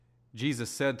Jesus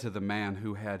said to the man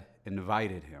who had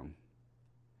invited him,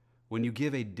 "When you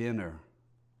give a dinner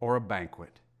or a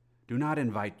banquet, do not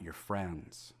invite your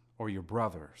friends or your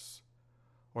brothers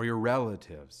or your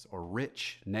relatives or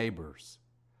rich neighbors,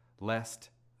 lest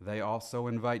they also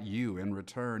invite you in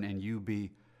return and you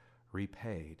be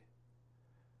repaid.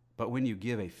 But when you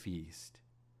give a feast,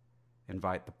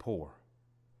 invite the poor,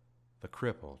 the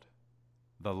crippled,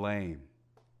 the lame,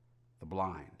 the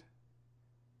blind,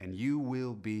 and you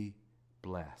will be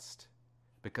blessed,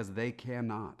 because they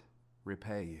cannot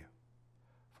repay you,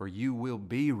 for you will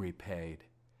be repaid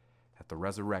at the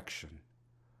resurrection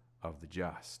of the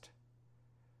just."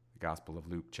 The Gospel of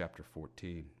Luke chapter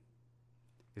 14.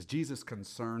 Is Jesus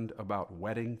concerned about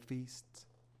wedding feasts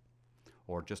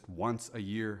or just once a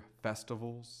year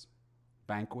festivals,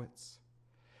 banquets?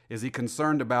 Is he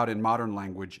concerned about, in modern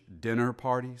language, dinner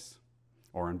parties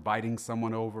or inviting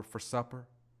someone over for supper?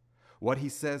 What he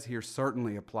says here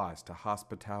certainly applies to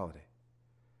hospitality,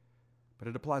 but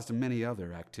it applies to many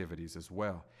other activities as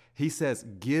well. He says,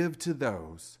 give to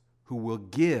those who will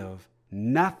give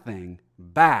nothing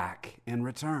back in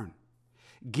return.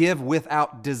 Give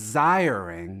without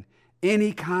desiring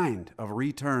any kind of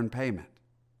return payment.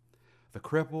 The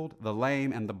crippled, the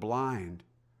lame, and the blind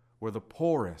were the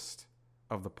poorest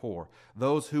of the poor,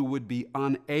 those who would be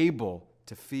unable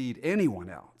to feed anyone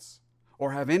else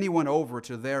or have anyone over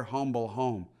to their humble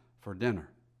home for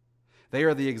dinner. They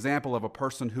are the example of a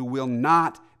person who will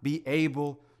not be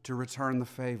able to return the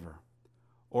favor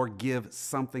or give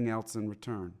something else in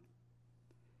return.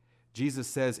 Jesus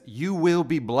says, you will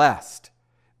be blessed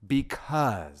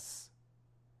because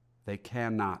they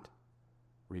cannot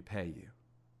repay you.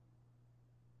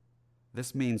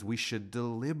 This means we should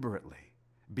deliberately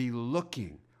be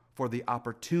looking for the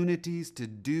opportunities to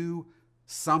do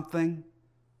something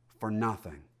for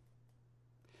nothing,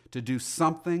 to do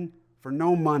something for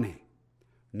no money,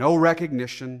 no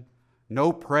recognition,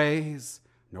 no praise,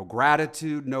 no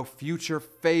gratitude, no future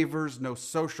favors, no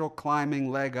social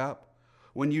climbing leg up.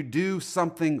 When you do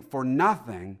something for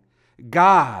nothing,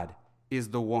 God is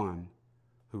the one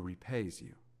who repays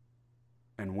you.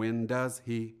 And when does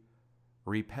he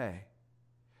repay?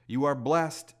 You are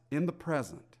blessed in the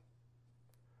present,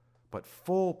 but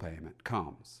full payment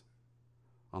comes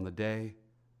on the day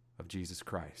of Jesus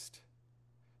Christ.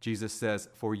 Jesus says,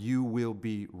 for you will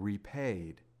be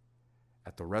repaid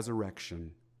at the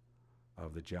resurrection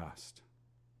of the just.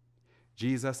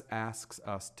 Jesus asks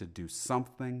us to do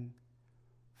something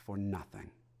for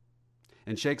nothing.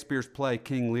 In Shakespeare's play,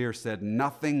 King Lear said,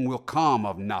 nothing will come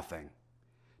of nothing,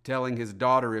 telling his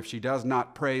daughter if she does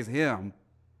not praise him,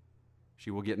 she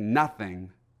will get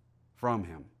nothing from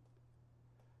him.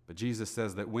 But Jesus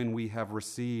says that when we have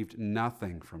received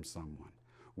nothing from someone,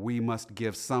 we must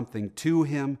give something to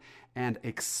him and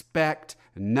expect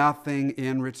nothing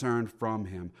in return from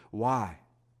him. Why?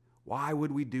 Why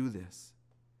would we do this?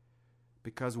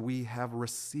 Because we have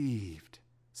received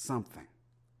something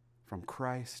from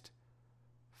Christ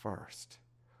first.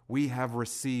 We have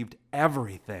received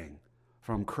everything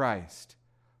from Christ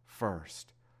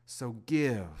first. So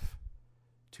give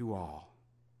to all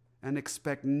and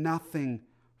expect nothing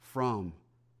from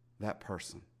that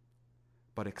person,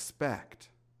 but expect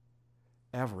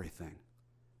everything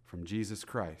from Jesus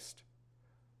Christ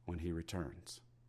when he returns.